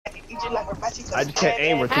I just can't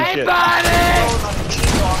aim with two shit.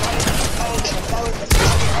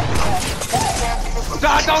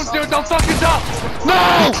 Don't fucking jump!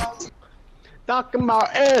 No! Talking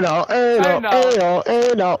about anal,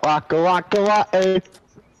 waka waka.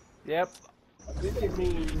 Yep.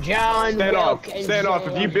 John Stand off. Stand off.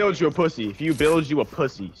 If you build, you a pussy. If you build, you a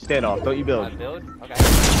pussy. Stand off. Don't you build. I build? Okay.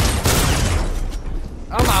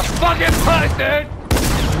 I'm a fucking pussy!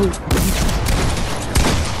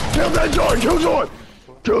 Kill that John! Kill John!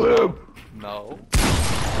 Kill him! No.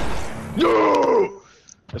 No!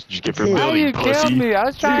 That's what you get for How building, you pussy. killed me? I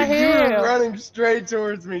was trying to You hit were him. running straight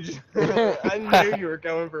towards me. I knew you were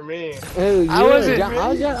coming for me. Hey, I wasn't. I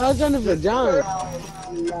was running for John.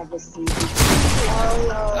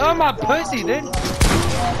 Oh, my pussy, dude.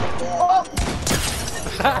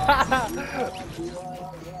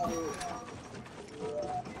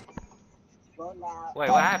 Wait,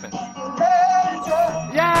 what happened?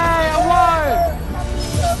 Yay, I won!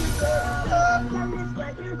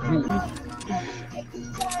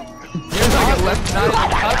 Here's like a left not even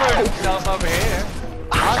covering himself over here.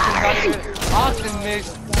 Austin makes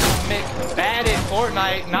bad at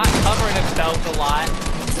Fortnite, not covering himself a lot.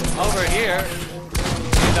 Over here,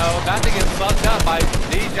 you know, about to get fucked up by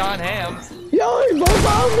D. John Ham. Yo, he both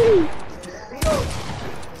on me.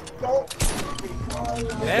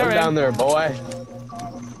 Come down there, boy.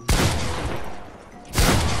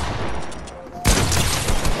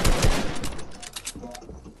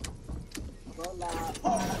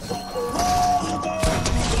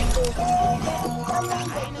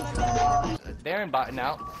 Darren botting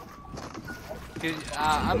out.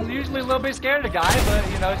 I'm usually a little bit scared of the guy, but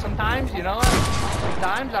you know, sometimes I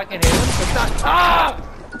can hit him.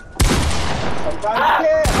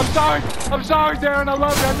 Sometimes, I'm sorry, Darren. I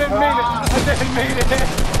love you. I didn't mean it.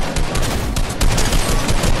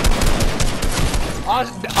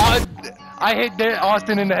 I hit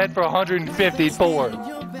Austin in the head for 154.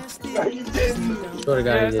 No, you didn't.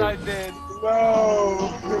 Yes, I did.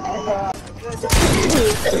 No.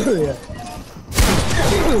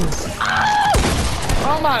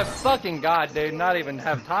 Oh my fucking god, dude! Not even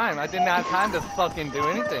have time. I didn't have time to fucking do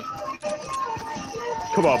anything.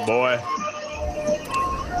 Come on, boy.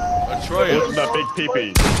 Atreus. What's that big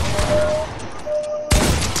pee-pee?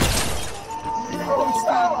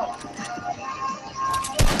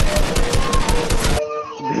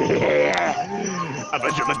 I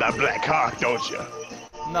bet you with that black cock, don't you?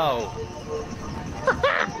 No.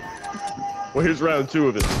 Well, here's round 2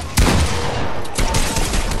 of it.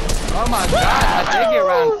 Oh my god, I did get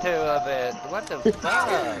round 2 of it. What the fuck?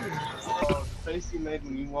 The face you made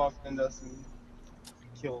when you walked into us and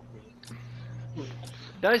killed me.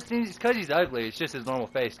 It's because he's ugly. It's just his normal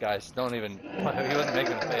face, guys. Don't even. He wasn't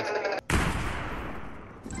making a face.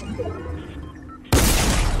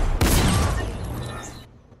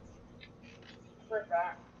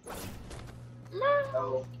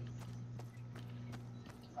 Oh.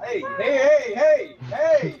 Hey!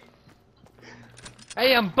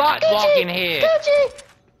 Hey, I'm bot walking here.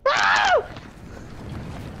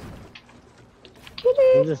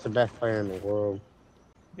 He's just the best player in the world.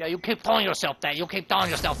 Yeah, you keep telling yourself that.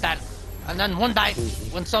 And then one day,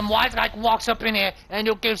 when some white guy walks up in here and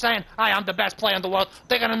you keep saying, "Hey, I'm the best player in the world,"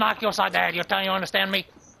 they're gonna knock you upside the head. You understand me?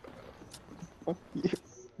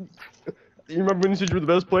 You remember when you said you were the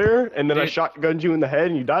best player, and then I shotgunned you in the head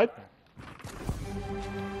and you died?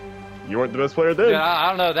 You weren't the best player then. Yeah, I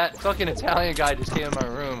don't know. That fucking Italian guy just came in my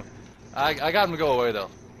room. I got him to go away though.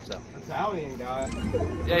 So. Italian guy.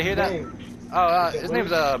 Yeah, you hear that? Oh, his name's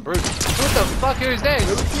Bruce. What the fuck is his name?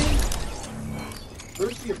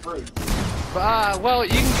 Brucey or Bruce? Well,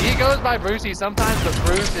 he goes by Brucey sometimes, but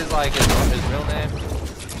Bruce is like his real name.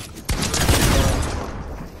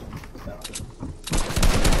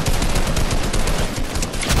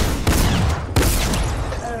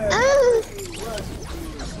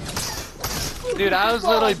 Dude, I was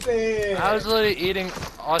literally eating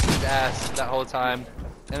Austin's ass that whole time,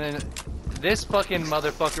 and then this fucking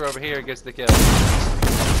motherfucker over here gets the kill.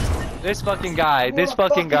 This fucking guy, dude.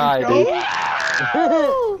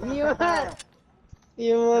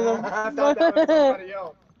 You wanna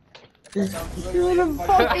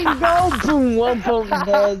fucking go? Boom! One poke in the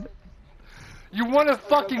head. You wanna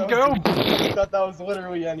fucking go? I thought that was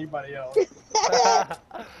literally anybody else.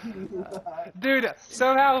 Dude,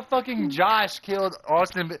 somehow fucking Josh killed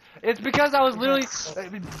Austin. It's because I was literally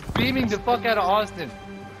beaming the fuck out of Austin.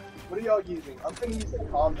 What are y'all using? I'm gonna use the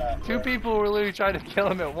combat. Two people were literally trying to kill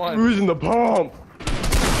him at once. Who's in the pump?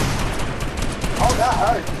 Oh, that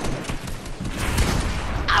hurt.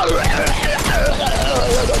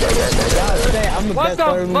 I'm the What best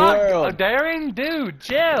player the in the world. fuck? Daring? Dude,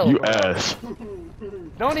 chill. You bro. ass.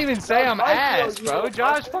 Don't even say I'm ass, bro.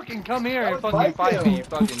 Josh, fucking come here and fucking fight me, you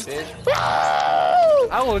fucking bitch.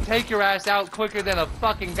 I will take your ass out quicker than a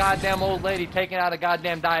fucking goddamn old lady taking out a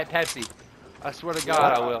goddamn Diet Pepsi. I swear to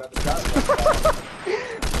God, I will.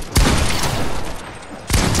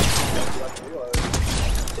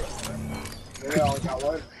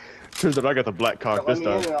 Turns out I got the black cock this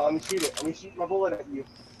time. Let me shoot it. Let me shoot my bullet at you.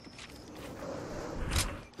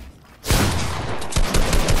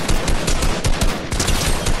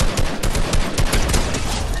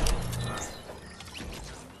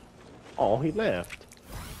 Oh, he left.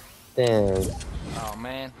 Damn. Oh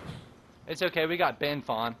man, it's okay. We got Ben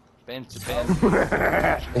Fawn. Ben's Ben.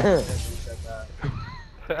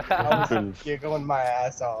 I was giggling my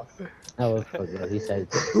ass off. That was fucking good. He said,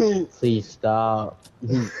 please stop.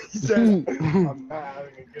 He said, I'm not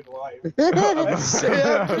having a good life.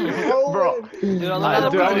 Bro. Dude, I I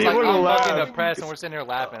didn't like, even I'm laugh. fucking depressed, and we're sitting here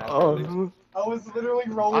laughing. Oh. I was literally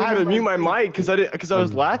rolling. I had to in mute my seat. mic because I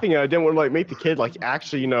was laughing and I didn't want to like make the kid like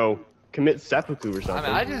actually commit seppuku or I something.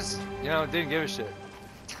 mean, I just didn't give a shit.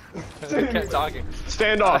 I kept talking.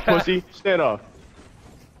 Stand off, pussy. Stand off.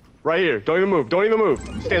 Right here. Don't even move. Don't even move.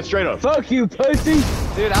 Stand straight up. Fuck you, pussy!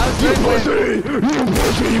 Dude, I was literally. You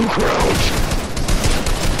pussy, you crouch.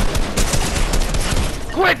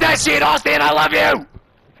 Quit that shit, Austin! I love you!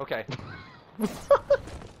 Okay.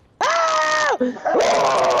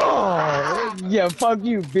 Yeah, fuck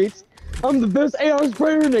you, bitch. I'm the best AR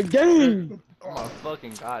sprayer in the game. Oh my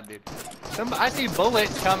fucking god, dude. I see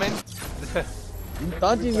bullets coming. You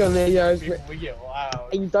thought you was gonna AR spray. We get loud.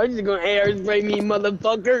 You thought you was gonna AR spray me,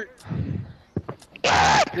 motherfucker.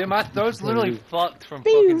 Dude, my throat's literally fucked from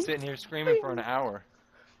fucking sitting here screaming for an hour.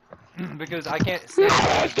 Because I can't stand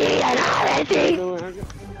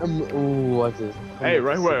Ooh, what's this? Hey,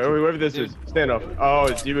 right where, whoever this is, stand up. Oh,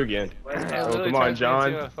 it's you again. Oh, come on,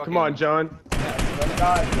 John. Come on, John.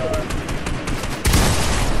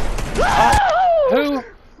 Who?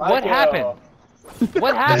 What happened?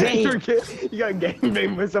 What happened? You got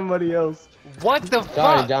gangbanged with somebody else. What the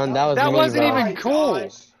Sorry, fuck? John, that was That me, wasn't bro. even cool.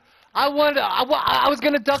 I was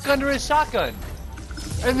gonna duck under his shotgun.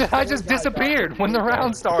 And then I just disappeared when the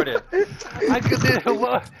round started. I could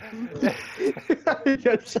You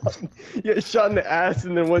got shot in the ass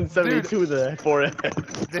and then 172 the forehead.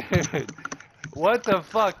 Dude, what the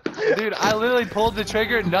fuck? Dude, I literally pulled the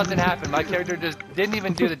trigger, nothing happened. My character just didn't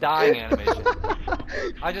even do the dying animation.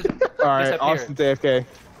 I just Alright, disappeared. Austin's AFK.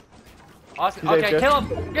 Austin, He's okay, AFK. kill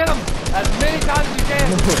him! Get him! As many times as you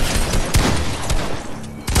can!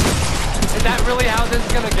 Is that really how this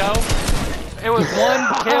is gonna go? It was one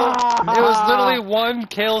kill. It was literally one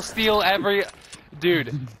kill steal every...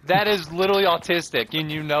 Dude, that is literally autistic,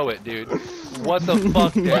 and you know it, dude. What the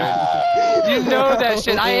fuck, dude? You know that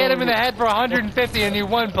shit. I hit him in the head for 150, and you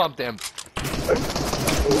one-pumped him.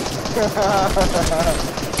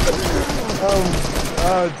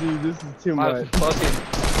 Oh, dude, this is too My much. fucking...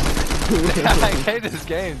 I hate this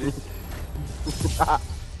game, dude.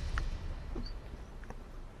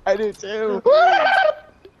 I do too.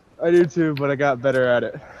 I do too, but I got better at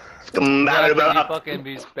it. Yeah, you fucking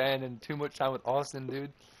be spending too much time with Austin,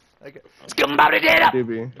 dude. Like,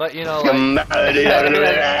 Doobie. but you know, like,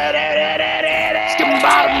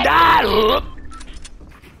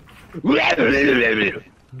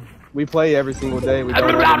 We play every single day. We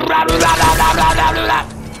don't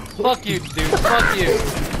fuck you, dude. Fuck you.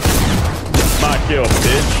 my kill,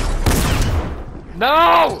 bitch.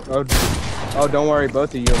 No. Oh, don't worry,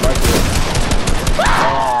 both of you are my kill.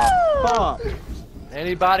 Oh, fuck.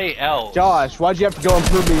 Anybody else? Josh, why'd you have to go and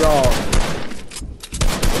prove me wrong?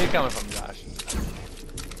 Where are you coming from, Josh?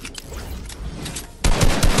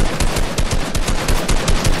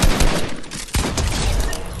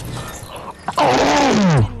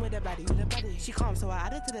 She calm, so I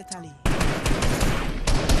added to the tally.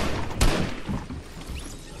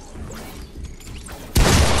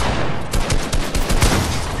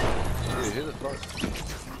 Dude, who the fuck?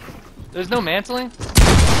 There's no mantling?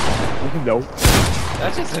 Nope.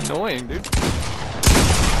 That's just annoying, dude.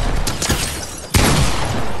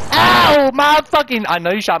 Ow! My fucking... I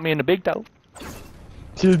know you shot me in the big toe.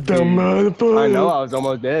 You dumb motherfucker. I know, I was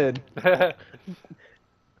almost dead.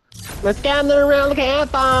 Let's gather around the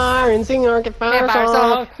campfire and sing our campfire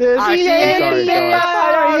song. Sorry.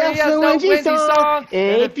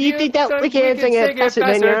 And if you think that we can't sing it faster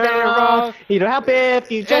than you're wrong, you don't help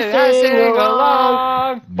if you just sing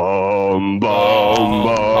along. Bum, bum,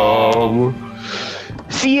 bum.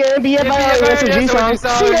 CMBFI, SMG song.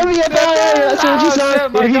 CMBFI, SMG song.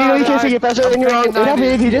 If you know you can't sing it faster than you're wrong. Enough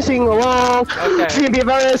if you just sing along.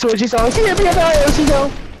 CMBFI, SMG song. CMBFI, SMG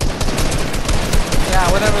song.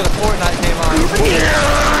 Yeah, whenever the Fortnite came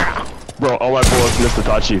on. Bro, all my bullets missed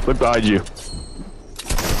Itachi. Look behind you.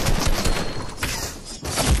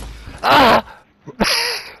 Ah!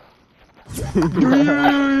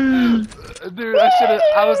 Dude,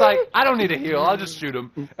 I was like, I don't need a heal, I'll just shoot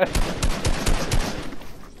him.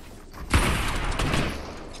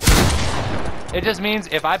 It just means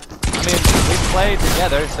if we played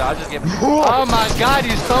together, so I'll just give Oh my god,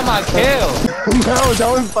 you stole my kill! No,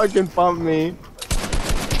 don't fucking pump me.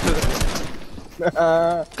 Come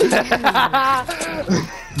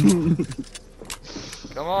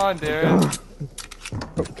on, Darren.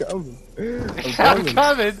 I'm coming. I'm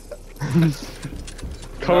coming.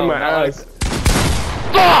 Coming my ass.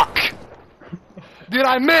 Fuck! Dude,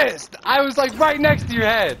 I missed! I was like right next to your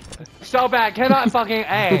head. So bad, cannot fucking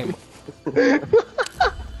aim.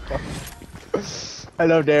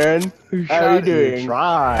 Hello, Darren. How are you doing?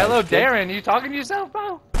 Try. Hello, Darren. You talking to yourself,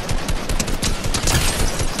 bro?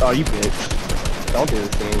 Oh, you bitch. Don't do this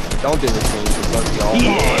thing. Don't do this thing. Just let me all.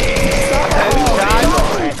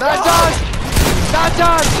 Not done! Not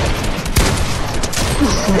done!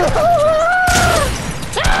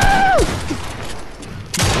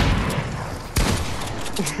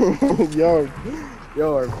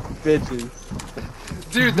 Yo, bitches.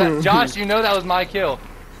 Dude, Josh, you know that was my kill.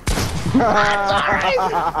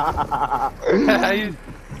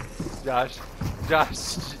 Josh,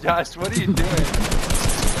 what are you doing?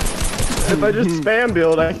 If I just spam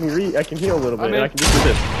build, I can heal a little bit. And I can just do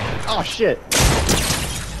this. Oh shit!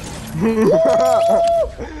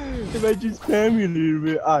 If I just spam you a little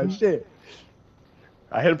bit, ah shit.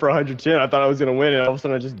 I hit it for 110. I thought I was gonna win, and all of a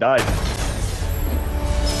sudden I just died.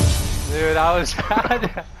 Dude, I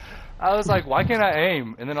was like, why can't I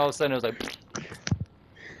aim? And then all of a sudden it was like.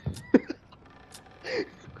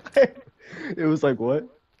 It was like what?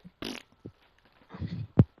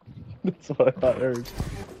 That's what I thought.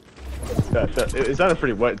 It sounded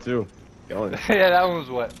pretty wet too. Yeah, that one was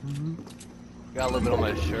wet. Got a little bit on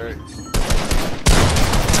my shirt.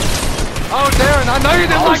 Oh, Darren, I know you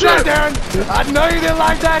didn't like that, Darren! I know you didn't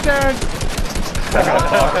like that, Darren! I got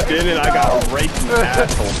boxed in and I got raped in the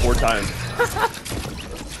asshole 4 times.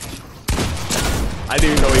 I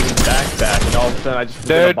didn't even know he was back, and all of a sudden I just was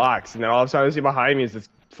in a box, and then all of a sudden I see behind me is this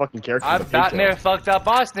fucking character. I've gotten there, fucked up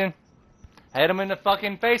Boston. Hit him in the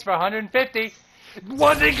fucking face for 150.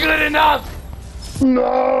 Wasn't good enough!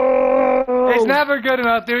 No! It's never good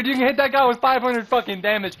enough, dude. You can hit that guy with 500 fucking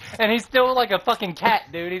damage, and he's still like a fucking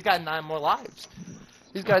cat, dude. He's got 9 more lives.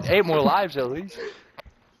 He's got 8 more lives at least.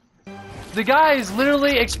 The guy is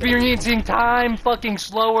literally experiencing time fucking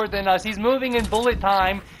slower than us. He's moving in bullet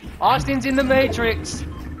time. Austin's in the Matrix.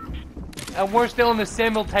 And we're still in the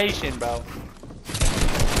simultation, bro.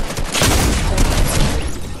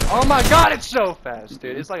 Oh my god, it's so fast,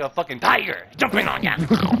 dude. It's like a fucking tiger jumping on ya.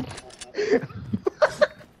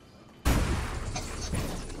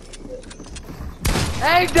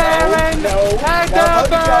 Hey, Darren! No. Hey, No,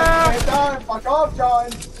 Darren! fuck off, John.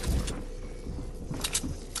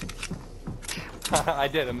 I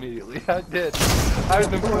did immediately. I did. I was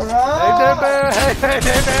the. Alright. Hey, Darren! Hey,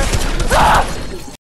 Darren! Ah!